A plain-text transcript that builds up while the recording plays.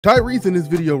Tyrese in this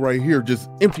video right here just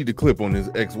emptied the clip on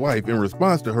his ex-wife in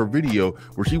response to her video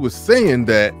where she was saying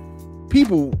that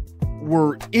people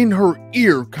were in her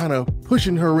ear kind of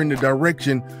pushing her in the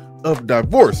direction of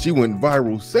divorce. She went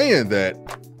viral saying that,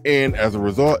 and as a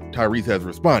result, Tyrese has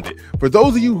responded. For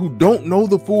those of you who don't know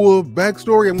the full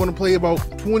backstory, I'm going to play about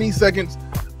 20 seconds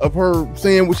of her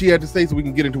saying what she had to say so we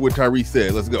can get into what Tyrese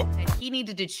said. Let's go. And he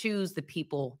needed to choose the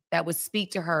people that would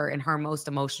speak to her in her most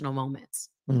emotional moments.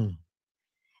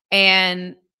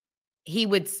 And it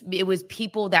was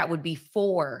people that would be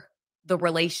for the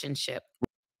relationship.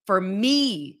 For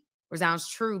me, resounds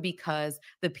true because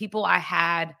the people I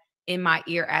had in my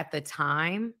ear at the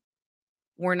time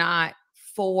were not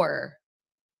for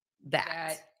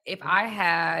that. If I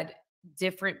had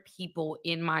different people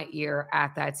in my ear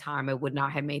at that time, I would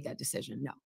not have made that decision.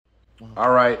 No.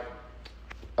 All right.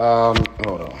 Hold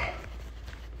on.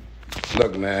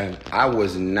 Look, man, I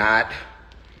was not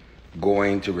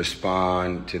going to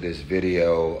respond to this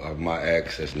video of my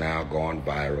ex that's now gone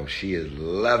viral. She is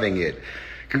loving it.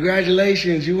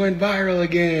 Congratulations, you went viral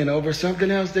again over something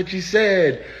else that you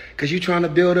said because you're trying to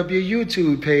build up your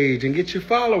YouTube page and get your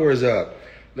followers up.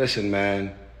 Listen,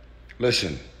 man,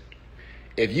 listen.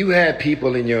 If you had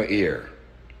people in your ear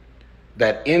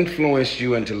that influenced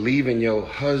you into leaving your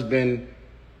husband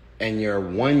and your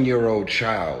one-year-old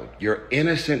child, your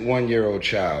innocent one-year-old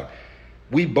child,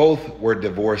 we both were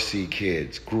divorcee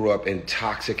kids, grew up in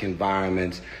toxic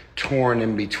environments, torn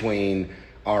in between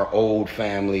our old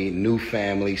family, new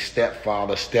family,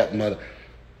 stepfather, stepmother.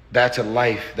 That's a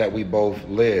life that we both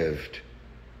lived.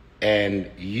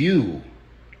 And you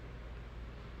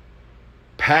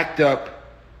packed up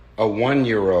a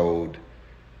one-year-old,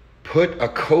 put a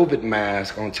COVID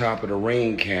mask on top of the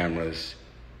Ring cameras,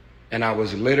 and I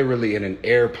was literally in an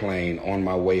airplane on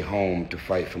my way home to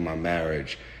fight for my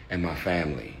marriage and my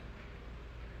family.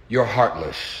 You're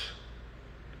heartless.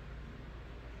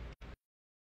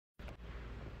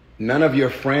 None of your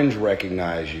friends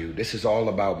recognize you. This is all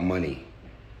about money.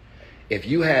 If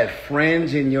you had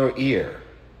friends in your ear,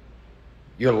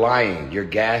 you're lying, you're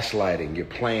gaslighting, you're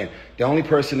playing. The only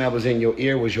person that was in your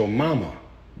ear was your mama.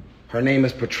 Her name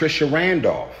is Patricia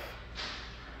Randolph.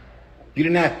 You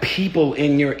didn't have people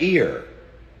in your ear.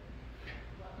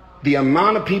 The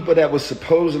amount of people that was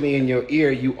supposedly in your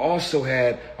ear, you also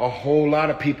had a whole lot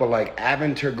of people like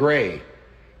Aventer Gray,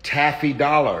 Taffy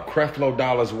Dollar, Creflo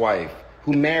Dollar's wife,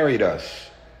 who married us.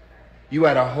 You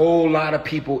had a whole lot of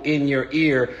people in your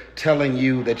ear telling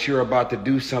you that you're about to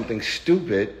do something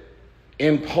stupid,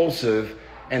 impulsive,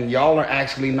 and y'all are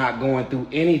actually not going through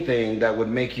anything that would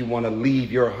make you want to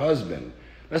leave your husband.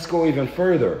 Let's go even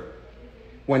further.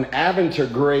 When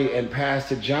Aventer Gray and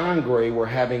Pastor John Gray were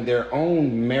having their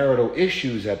own marital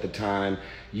issues at the time,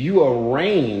 you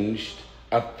arranged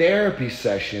a therapy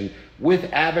session with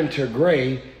Aventer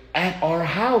Gray at our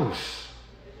house.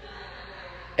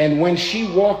 And when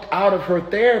she walked out of her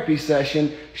therapy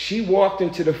session, she walked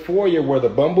into the foyer where the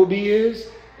Bumblebee is,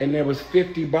 and there was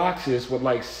 50 boxes with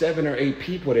like 7 or 8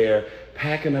 people there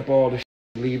packing up all the shit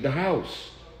to leave the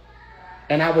house.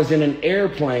 And I was in an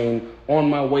airplane on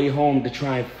my way home to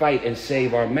try and fight and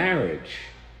save our marriage.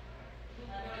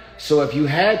 So if you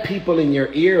had people in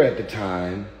your ear at the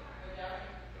time,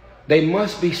 they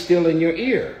must be still in your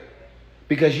ear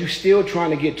because you're still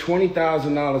trying to get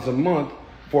 $20,000 a month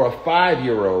for a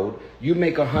 5-year-old. You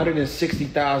make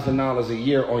 $160,000 a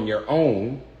year on your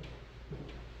own.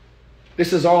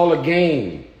 This is all a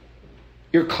game.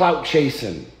 You're clout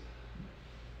chasing.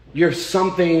 You're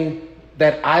something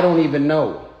that I don't even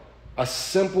know. A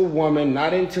simple woman,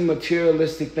 not into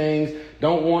materialistic things,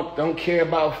 don't care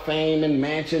about fame and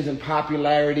mansions and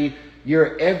popularity.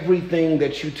 You're everything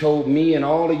that you told me and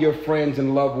all of your friends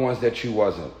and loved ones that you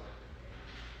wasn't.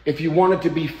 If you wanted to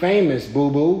be famous,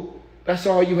 boo-boo, that's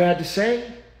all you had to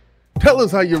say. Tell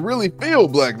us how you really feel,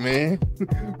 black man.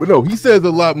 But no, he says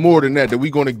a lot more than that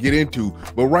we're going to get into.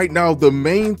 But right now, the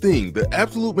main thing, the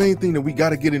absolute main thing that we got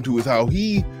to get into is how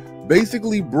he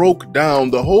basically broke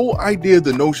down the whole idea,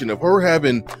 the notion of her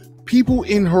having people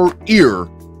in her ear.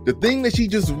 The thing that she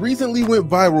just recently went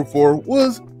viral for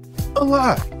was a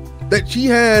lie. That she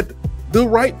had the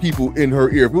right people in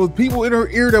her ear. If it was people in her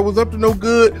ear that was up to no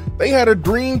good, they had a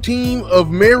dream team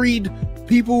of married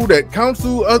people that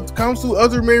counsel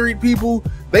other married people.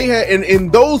 They had,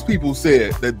 and those people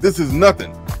said that this is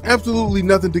nothing, absolutely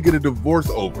nothing to get a divorce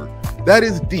over. That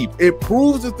is deep. It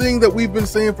proves the thing that we've been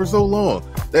saying for so long,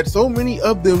 that so many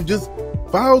of them just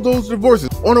file those divorces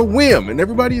on a whim, and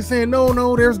everybody is saying,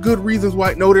 no, there's good reasons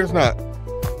why. No, there's not.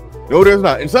 No, there's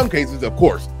not. In some cases, of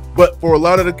course, but for a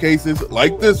lot of the cases,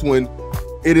 like this one,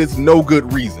 it is no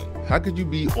good reason. How could you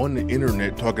be on the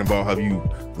internet talking about how you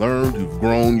learned, you've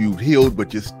grown, you've healed,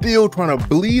 but you're still trying to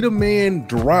bleed a man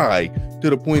dry to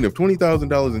the point of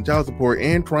 $20,000 in child support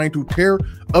and trying to tear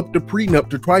up the prenup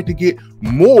to try to get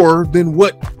more than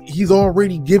what he's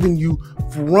already giving you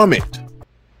from it?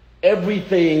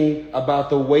 Everything about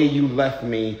the way you left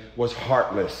me was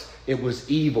heartless. It was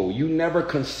evil. You never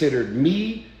considered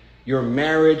me, your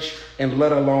marriage, and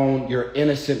let alone your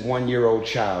innocent 1-year-old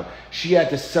child. She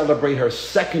had to celebrate her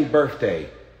 2nd birthday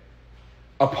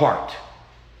apart.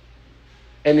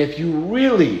 And if you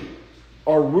really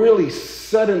are really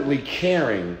suddenly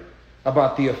caring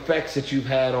about the effects that you've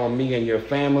had on me and your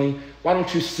family, why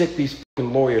don't you sick these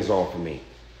fucking lawyers off of me?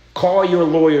 Call your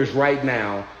lawyers right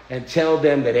now and tell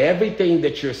them that everything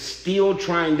that you're still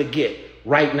trying to get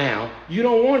right now, you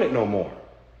don't want it no more.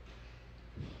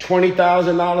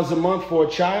 $20,000 a month for a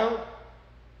child?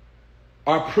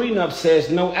 Our prenup says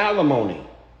no alimony.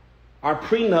 Our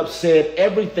prenup said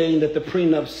everything that the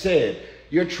prenup said.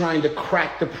 You're trying to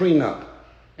crack the prenup.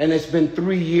 And it's been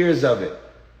 3 years of it.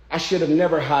 I should have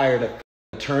never hired an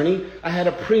attorney. I had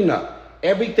a prenup.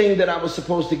 Everything that I was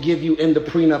supposed to give you in the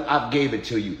prenup, I gave it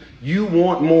to you. You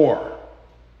want more.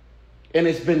 And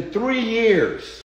it's been 3 years.